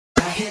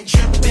here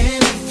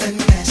dripping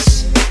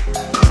finesse.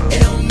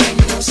 It don't make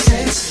no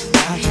sense.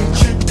 Out here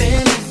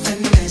dripping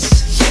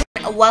finesse.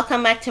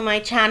 Welcome back to my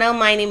channel.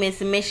 My name is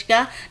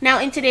Mitchka. Now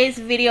in today's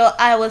video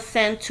I will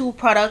send two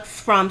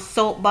products from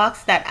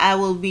SoapBox that I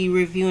will be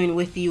reviewing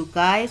with you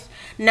guys.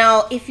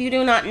 Now if you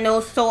do not know,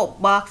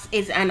 SoapBox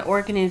is an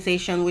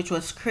organization which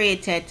was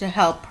created to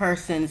help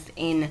persons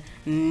in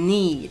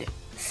need.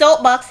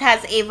 SoapBox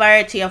has a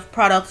variety of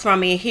products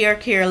from a hair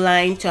care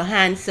line to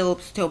hand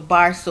soaps to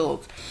bar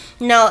soaps.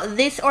 Now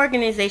this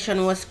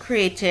organization was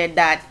created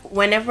that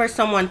whenever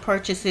someone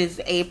purchases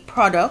a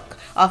product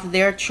of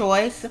their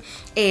choice,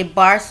 a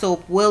bar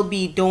soap will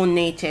be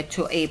donated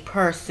to a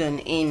person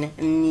in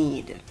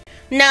need.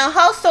 Now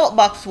how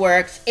SoapBox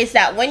works is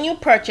that when you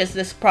purchase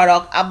this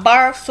product, a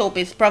bar of soap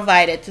is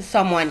provided to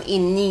someone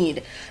in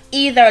need,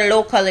 either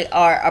locally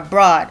or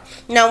abroad.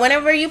 Now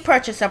whenever you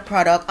purchase a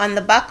product, on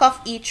the back of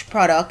each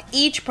product,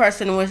 each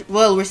person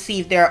will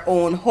receive their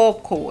own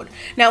hope code.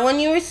 Now when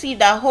you receive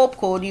that hope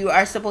code, you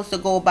are supposed to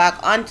go back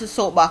onto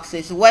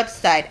SoapBox's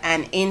website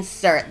and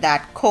insert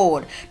that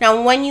code.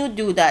 Now when you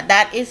do that,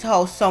 that is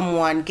how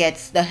someone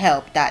gets the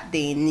help that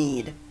they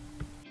need.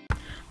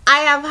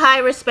 I have high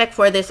respect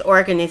for this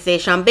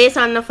organization based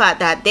on the fact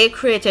that they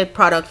created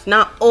products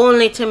not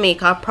only to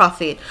make a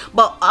profit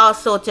but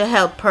also to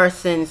help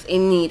persons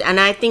in need, and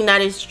I think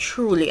that is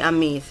truly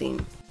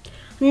amazing.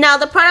 Now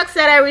the products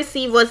that I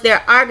received was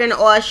their Argan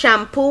Oil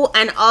Shampoo,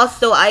 and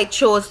also I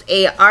chose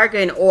a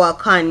Argan Oil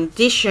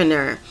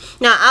Conditioner.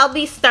 Now I'll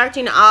be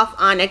starting off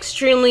on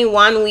extremely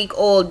 1 week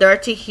old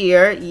dirty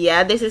hair.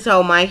 Yeah, this is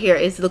how my hair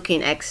is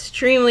looking,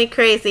 extremely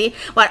crazy,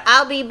 but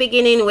I'll be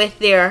beginning with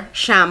their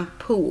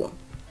shampoo.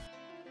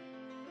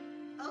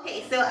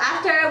 Okay, so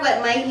after I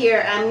wet my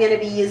hair, I'm going to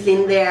be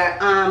using their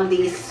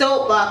the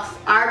SoapBox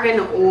Argan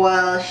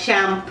Oil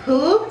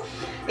Shampoo.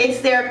 It's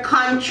their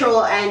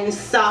control and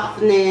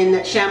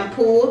softening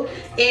shampoo.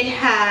 It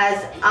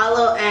has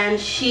aloe and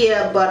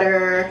shea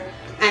butter,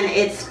 and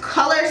it's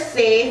color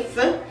safe.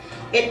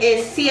 It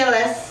is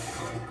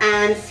CLS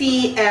and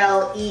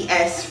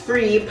CLES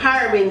free,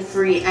 paraben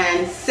free,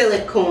 and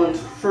silicone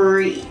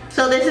free.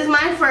 So this is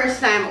my first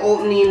time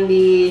opening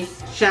the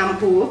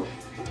shampoo.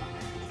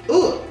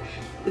 Ooh.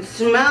 The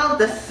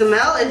smell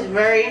is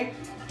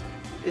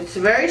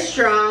very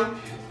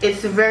strong.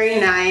 It's very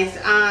nice.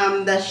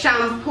 The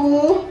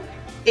shampoo,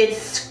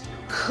 it's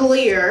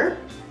clear.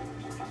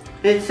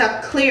 It's a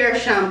clear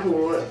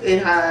shampoo.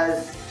 It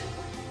has,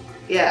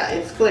 yeah,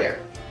 it's clear.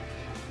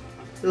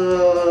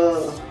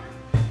 So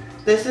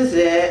this is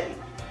it.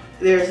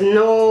 There's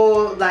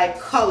no like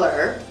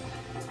color.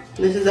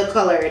 This is the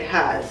color it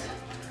has.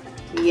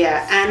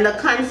 Yeah, and the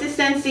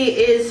consistency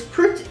is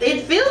pretty,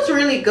 it feels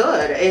really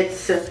good.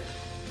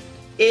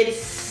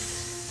 It's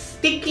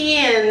sticky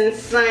and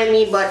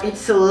slimy, but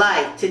it's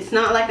light. It's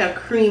not like a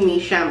creamy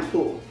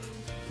shampoo.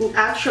 It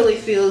actually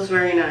feels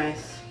very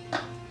nice.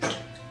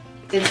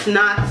 It's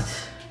not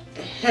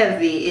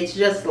heavy. It's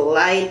just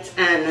light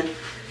and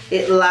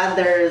it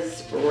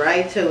lathers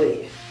right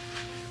away.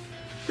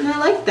 And I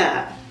like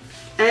that.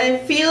 And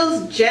it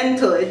feels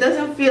gentle. It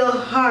doesn't feel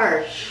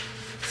harsh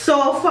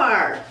so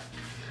far.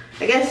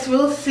 I guess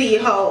we'll see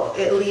how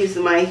it leaves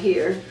my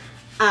hair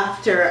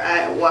after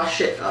I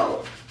wash it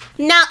out.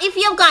 Now if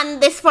you've gotten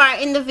this far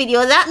in the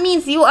video, that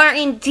means you are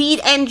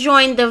indeed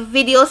enjoying the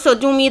video, so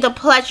do me the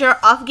pleasure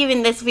of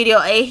giving this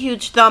video a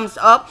huge thumbs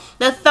up.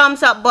 The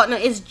thumbs up button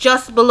is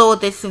just below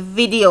this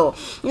video.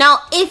 Now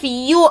if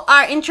you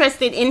are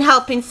interested in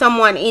helping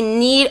someone in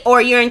need,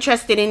 or you're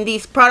interested in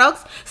these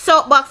products,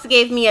 SoapBox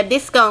gave me a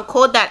discount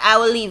code that I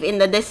will leave in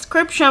the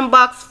description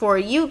box for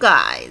you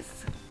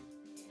guys.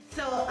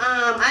 So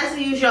as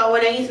usual,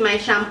 when I use my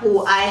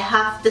shampoo, I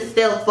have to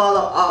still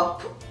follow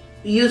up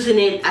using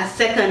it a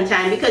second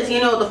time, because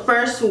you know the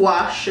first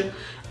wash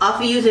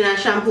of using a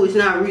shampoo is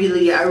not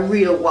really a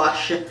real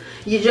wash.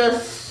 You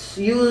just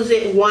use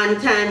it one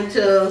time,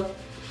 to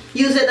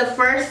use it the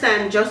first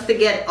time just to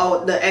get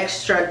out the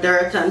extra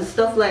dirt and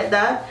stuff like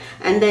that,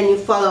 and then you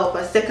follow up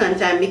a second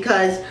time,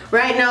 because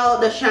right now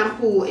the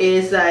shampoo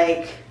is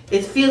like,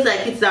 it feels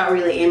like it's not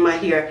really in my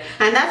hair,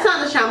 and that's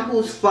not the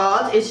shampoo's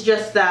fault. It's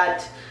just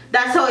that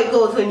that's how it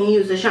goes when you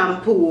use the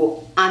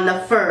shampoo on the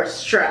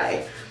first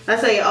try.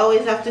 That's why you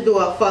always have to do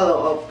a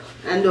follow-up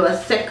and do a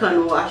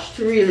second wash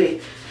to really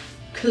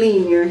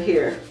clean your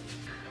hair.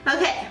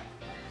 Okay,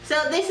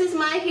 so this is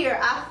my hair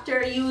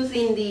after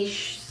using the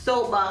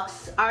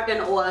SoapBox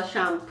Argan Oil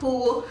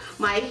Shampoo.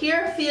 My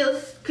hair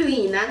feels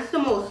clean. That's the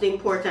most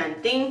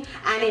important thing,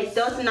 and it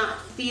does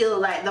not feel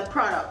like the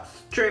product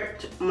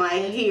stripped my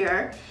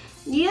hair.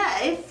 Yeah,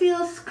 it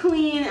feels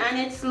clean and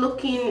it's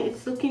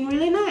looking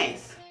really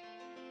nice.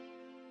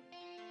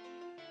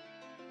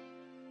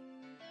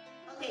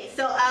 Okay,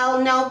 so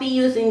I'll now be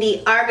using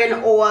the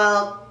Argan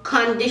Oil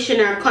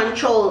conditioner,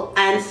 control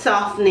and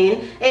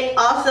softening. It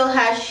also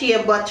has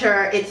shea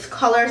butter. It's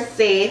color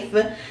safe,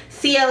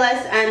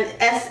 CLS and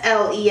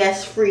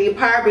SLES free,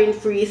 paraben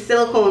free,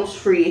 silicones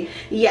free.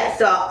 Yes,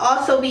 so I'll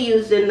also be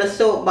using the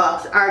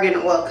SoapBox Argan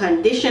Oil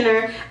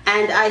Conditioner,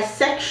 and I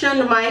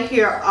sectioned my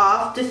hair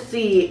off to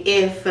see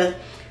if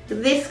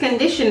this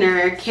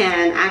conditioner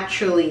can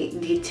actually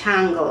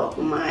detangle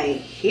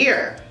my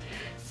hair.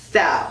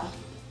 So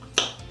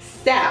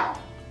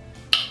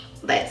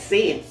let's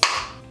see.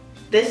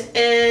 This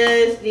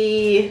is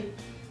the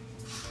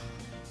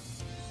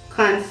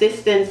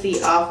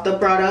consistency of the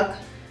product.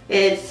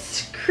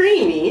 It's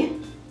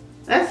creamy.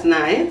 That's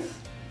nice.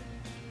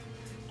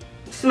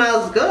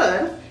 Smells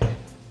good.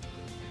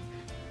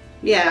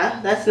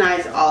 Yeah, that's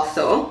nice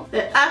also.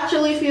 It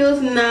actually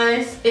feels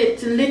nice.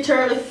 It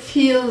literally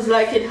feels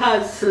like it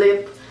has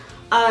slip.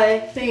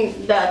 I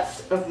think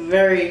that's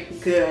very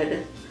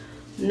good.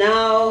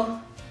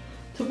 Now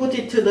to put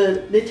it to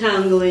the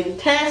detangling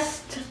test.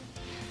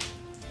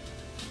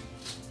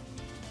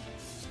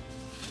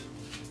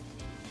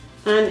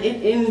 And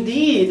it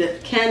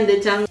indeed can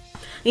detangle.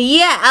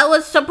 Yeah, I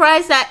was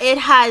surprised that it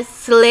has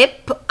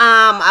slip.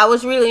 I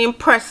was really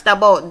impressed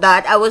about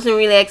that. I wasn't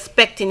really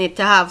expecting it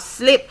to have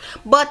slip,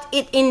 but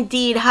it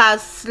indeed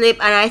has slip,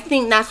 and I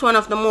think that's one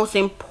of the most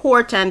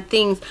important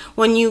things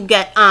when you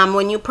get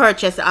when you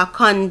purchase a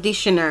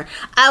conditioner.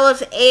 I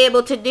was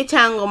able to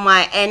detangle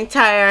my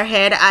entire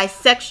head. I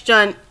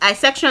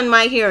sectioned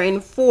my hair in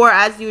 4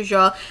 as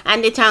usual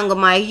and detangle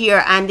my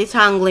hair, and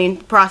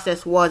detangling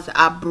process was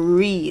a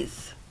breeze.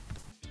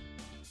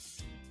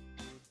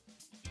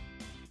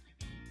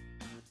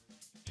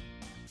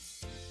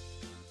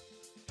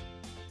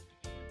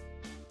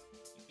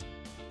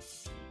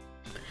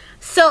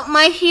 So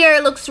my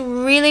hair looks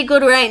really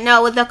good right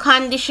now with the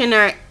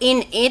conditioner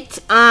in it.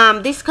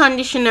 This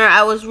conditioner,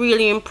 I was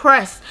really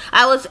impressed.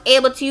 I was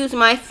able to use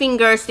my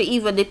fingers to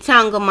even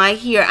detangle my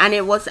hair, and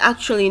it was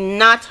actually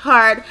not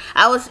hard.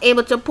 I was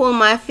able to pull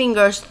my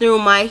fingers through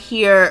my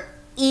hair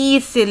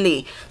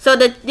easily. So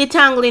the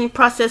detangling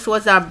process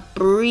was a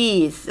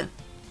breeze.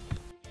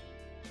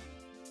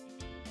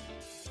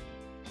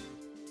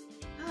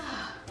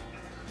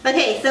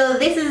 Okay, so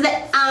this is the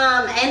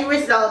end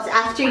result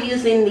after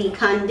using the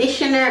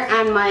conditioner,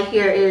 and my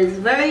hair is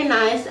very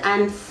nice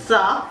and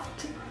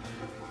soft.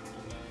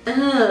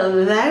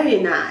 Oh, very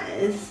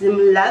nice.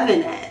 I'm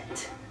loving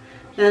it.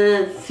 And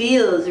it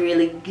feels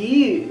really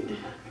good.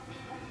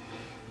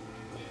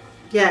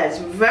 Yeah, it's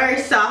very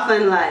soft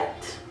and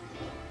light.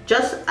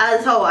 Just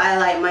as how I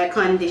like my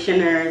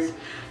conditioners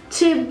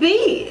to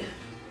be.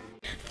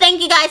 Thank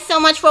you guys so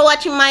much for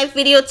watching my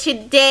video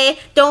today.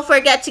 Don't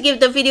forget to give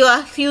the video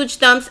a huge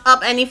thumbs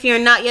up, and if you're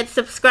not yet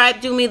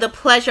subscribed, do me the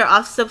pleasure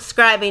of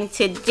subscribing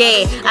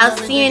today. I'll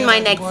see you in my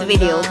next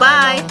video.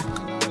 Bye.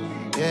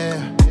 Yeah.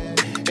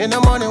 In the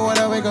morning when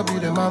I wake up,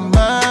 you in my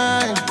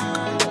mind.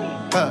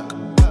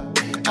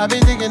 I've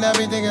been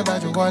thinking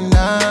about you one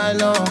night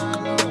long.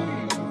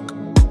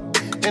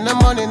 In the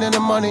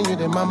morning, you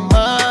in my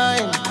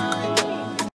mind.